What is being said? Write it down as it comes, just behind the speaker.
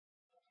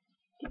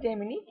Good day,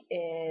 Monique.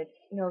 It's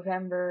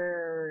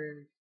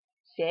November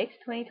 6th,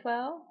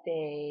 2012,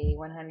 day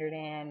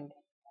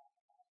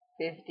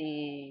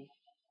 150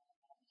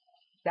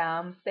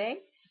 something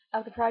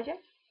of the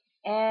project.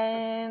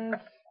 And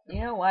you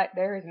know what?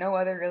 There is no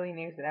other really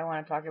news that I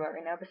want to talk about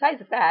right now besides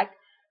the fact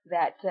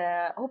that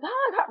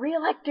Obama got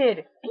reelected.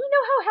 And you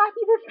know how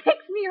happy this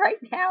makes me right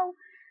now?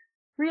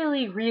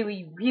 Really,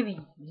 really, really,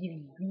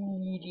 really,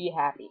 really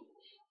happy.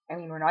 I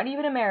mean, we're not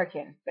even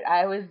American, but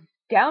I was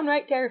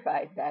downright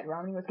terrified that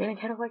Romney was going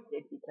to get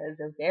elected because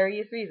of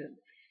various reasons.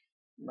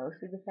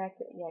 Mostly the fact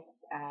that, yes,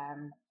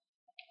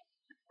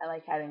 I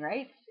like having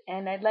rights,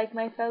 and I'd like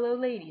my fellow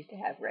ladies to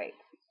have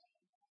rights,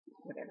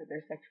 whatever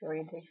their sexual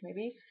orientation may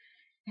be.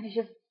 And it's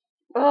just,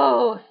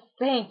 oh,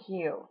 thank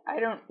you. I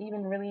don't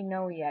even really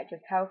know yet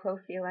just how close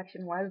the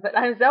election was, but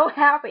I'm so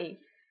happy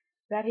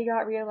that he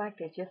got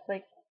reelected. Just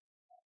like,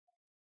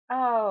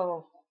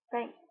 oh,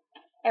 thank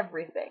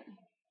everything,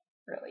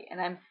 really.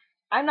 And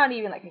I'm not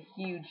even like a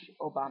huge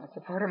Obama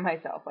supporter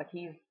myself. Like,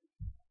 he's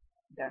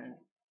done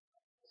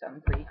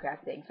some pretty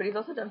crap things, but he's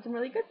also done some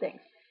really good things.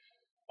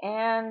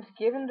 And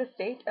given the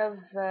state of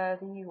the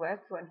U.S.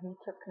 when he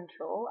took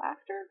control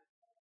after,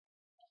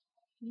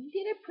 he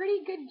did a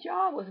pretty good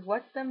job with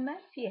what the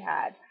mess he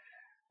had.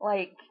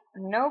 Like,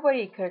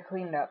 nobody could have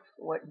cleaned up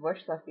what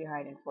Bush left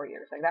behind in 4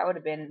 years. Like, that would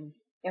have been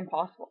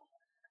impossible.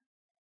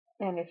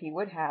 And if he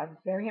would have,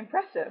 very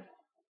impressive.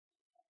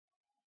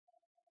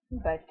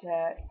 But,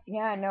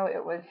 yeah, no,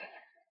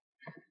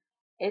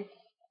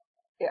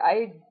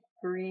 I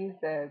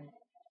breathed a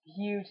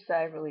huge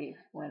sigh of relief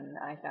when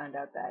I found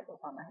out that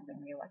Obama had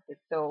been reelected.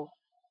 So,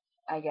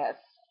 I guess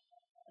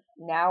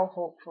now,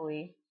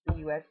 hopefully, the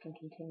U.S. can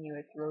continue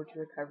its road to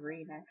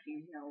recovery and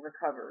actually,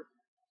 recover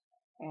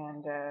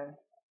and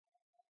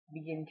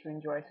begin to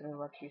enjoy some of the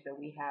luxuries that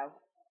we have,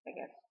 I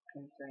guess,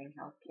 concerning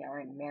healthcare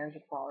and marriage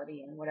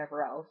equality and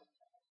whatever else.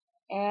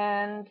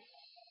 And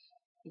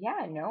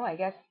yeah, no, I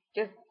guess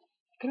just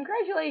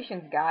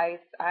congratulations, guys.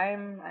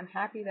 I'm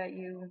happy that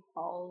you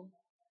all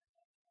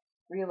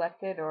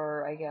reelected,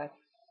 or I guess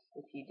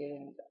if you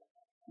didn't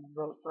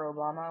vote for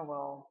Obama,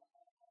 well,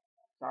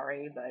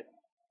 sorry, but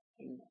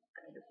you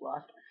kind of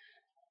lost.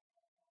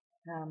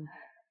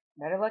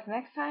 Better luck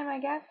next time, I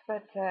guess.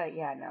 But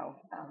yeah, no.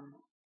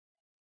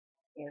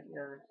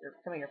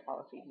 Some of your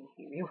policies need to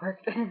be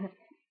reworked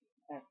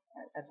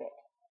a bit.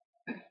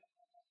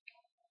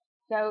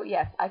 So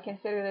yes, I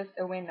consider this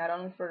a win not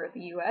only for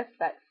the U.S.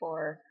 but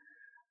for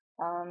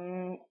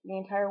the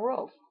entire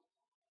world.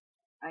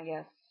 I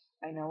guess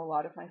I know a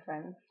lot of my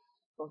friends,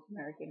 both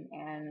American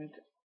and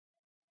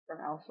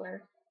from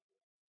elsewhere,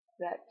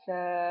 that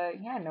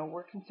yeah, no,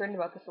 we're concerned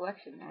about this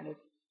election, and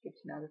it's good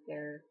to know that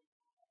their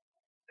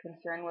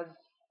concern was,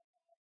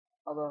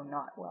 although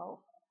not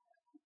well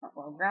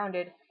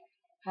grounded,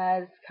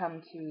 has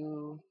come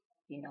to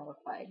be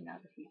nullified now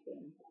that he's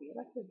been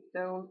reelected.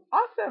 So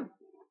awesome!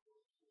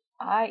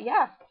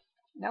 Yeah,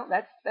 no,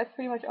 that's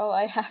pretty much all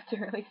I have to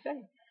really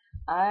say.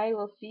 I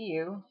will see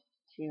you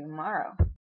tomorrow.